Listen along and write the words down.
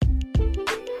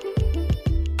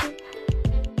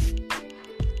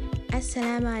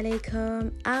Assalamu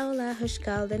alaikum. Allah hoş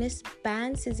geldiniz.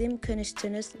 Ben sizin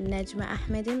konuştuğunuz Necma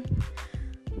Ahmedim.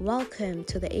 Welcome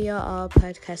to the ERR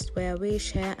podcast where we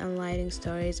share enlightening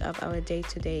stories of our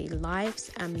day-to-day lives.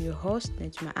 I'm your host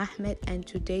Necma Ahmed, and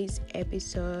today's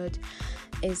episode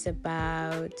is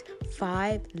about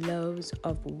 5 laws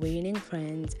of winning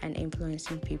friends and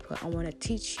influencing people. I want to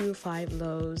teach you 5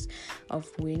 laws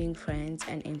of winning friends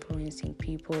and influencing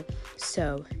people.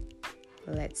 So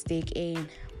let's dig in.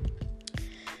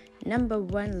 Number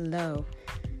 1 law: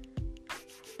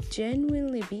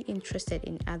 genuinely be interested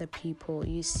in other people.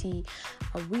 You see,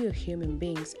 we are human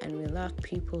beings and we love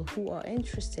people who are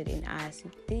interested in us.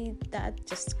 That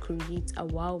just creates a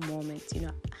wow moment,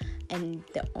 and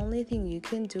the only thing you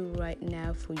can do right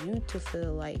now for you to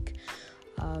feel like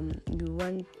you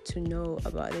want to know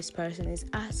about this person is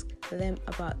ask them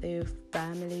about their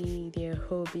family, their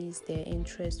hobbies, their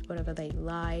interests, whatever they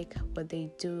like, what they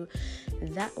do.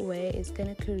 That way it's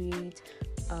gonna create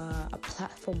a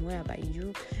platform whereby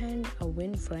you can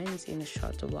win friends in a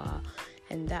short while,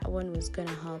 and that one was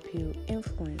gonna help you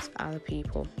influence other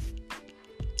people.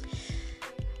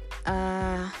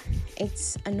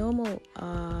 It's a normal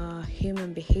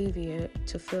human behavior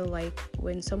to feel like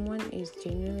when someone is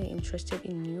genuinely interested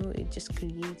in you, it just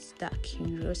creates that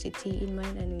curiosity in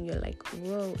mind, and you're like,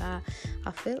 whoa,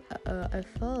 I feel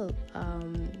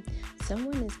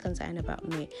someone is concerned about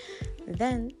me.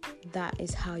 Then that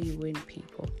is how you win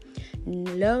people.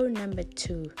 Law number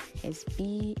 2 is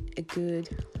be a good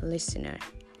listener.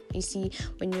 You see,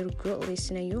 when you're a good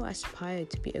listener, you aspire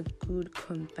to be a good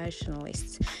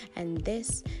conversationalist, and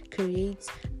this creates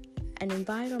an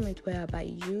environment whereby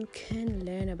you can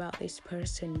learn about this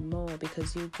person more,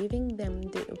 because you're giving them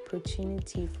the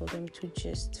opportunity for them to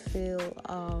just feel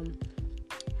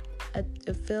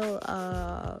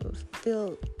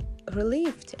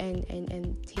relieved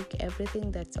and take everything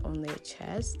that's on their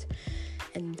chest,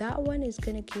 and that one is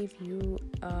gonna give you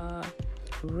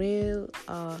real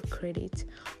credit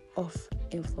of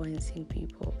influencing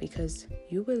people, because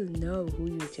you will know who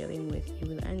you're dealing with. You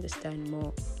will understand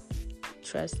more.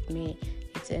 Trust me,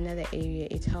 it's another area.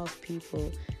 It helps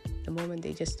people. The moment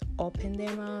they just open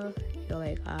their mouth, you're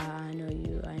like, I know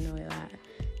you, I know that.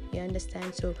 You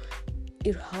understand? So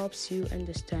it helps you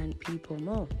understand people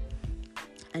more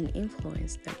and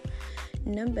influence them.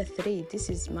 Number 3, this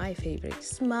is my favorite: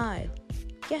 smile.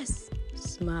 Yes,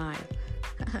 smile.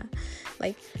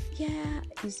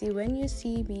 You see, when you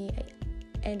see me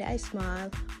and I smile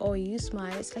or you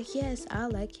smile, it's like, yes, I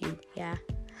like you. Yeah.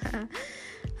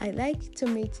 I like to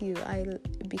meet you.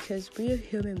 Because we're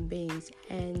human beings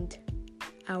and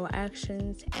our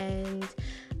actions and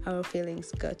our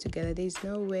feelings go together. There's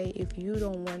no way if you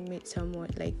don't want to meet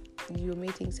someone, like you're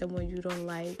meeting someone you don't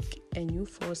like and you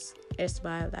force a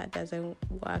smile, that doesn't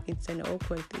work. It's an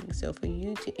awkward thing. So for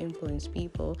you to influence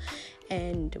people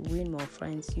and win more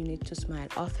friends, you need to smile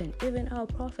often. Even our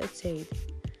prophet said,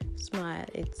 smile,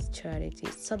 it's charity,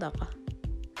 it's sadaqah.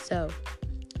 So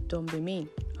don't be mean,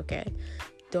 okay?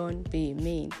 Don't be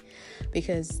mean,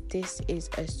 because this is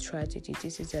a strategy.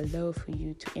 This is a law for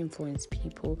you to influence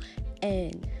people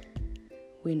and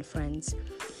win friends.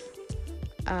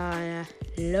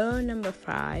 Law number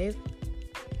 4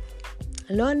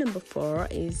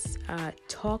 is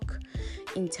talk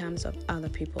in terms of other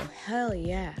people. Hell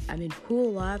yeah. I mean,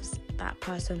 who loves that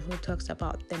person who talks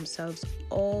about themselves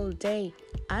all day?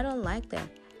 I don't like them.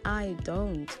 I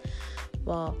don't.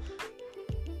 Well,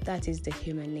 that is the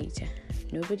human nature.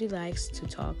 Nobody likes to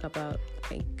talk about,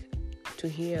 to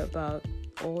hear about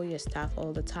all your stuff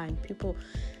all the time. People,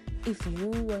 if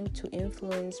you want to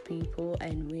influence people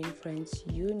and win friends,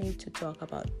 you need to talk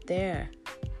about their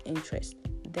interest,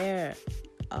 their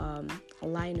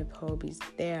line of hobbies,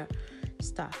 their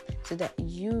stuff, so that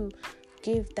you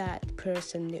give that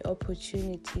person the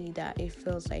opportunity that it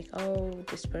feels like, oh,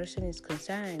 this person is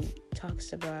concerned,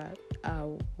 talks about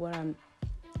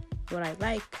what I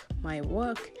like, my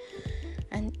work,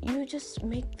 and you just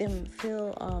make them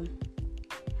feel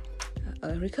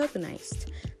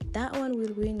recognized. That one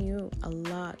will win you a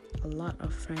lot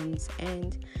of friends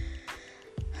and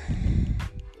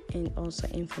also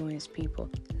influence people.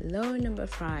 Law number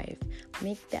 5: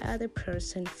 make the other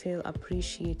person feel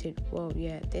appreciated. Well,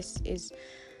 yeah,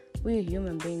 we're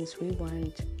human beings. We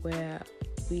want where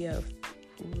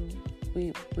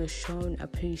we're shown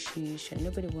appreciation.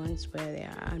 Nobody wants where they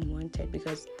are unwanted,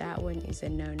 because that one is a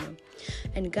no-no.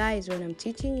 And guys, when I'm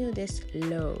teaching you these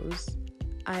laws,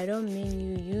 I don't mean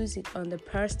you use it on the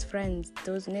past friends,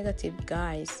 those negative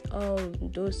guys,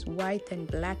 those white and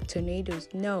black tornadoes.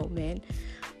 No, man.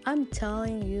 I'm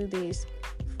telling you these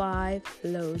 5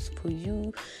 laws for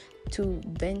you to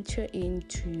venture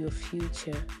into your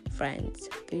future friends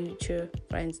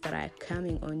that are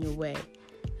coming on your way.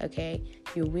 Okay,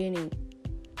 you're winning,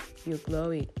 you're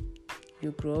growing,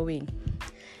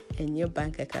 and your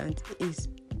bank account is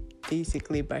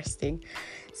basically bursting.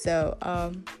 So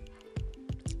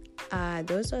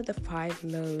those are the 5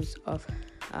 laws of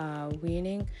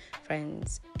winning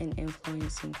friends and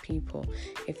influencing people.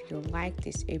 If you like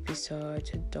this episode,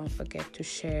 don't forget to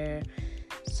share,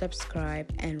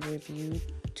 subscribe, and review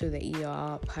to the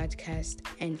ER podcast,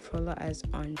 and follow us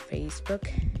on Facebook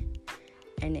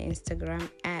and Instagram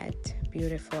at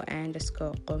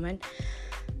beautiful_woman.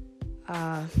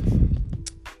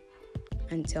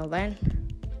 Until then,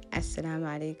 Assalamu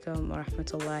alaikum wa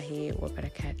rahmatullahi wa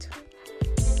barakatuh.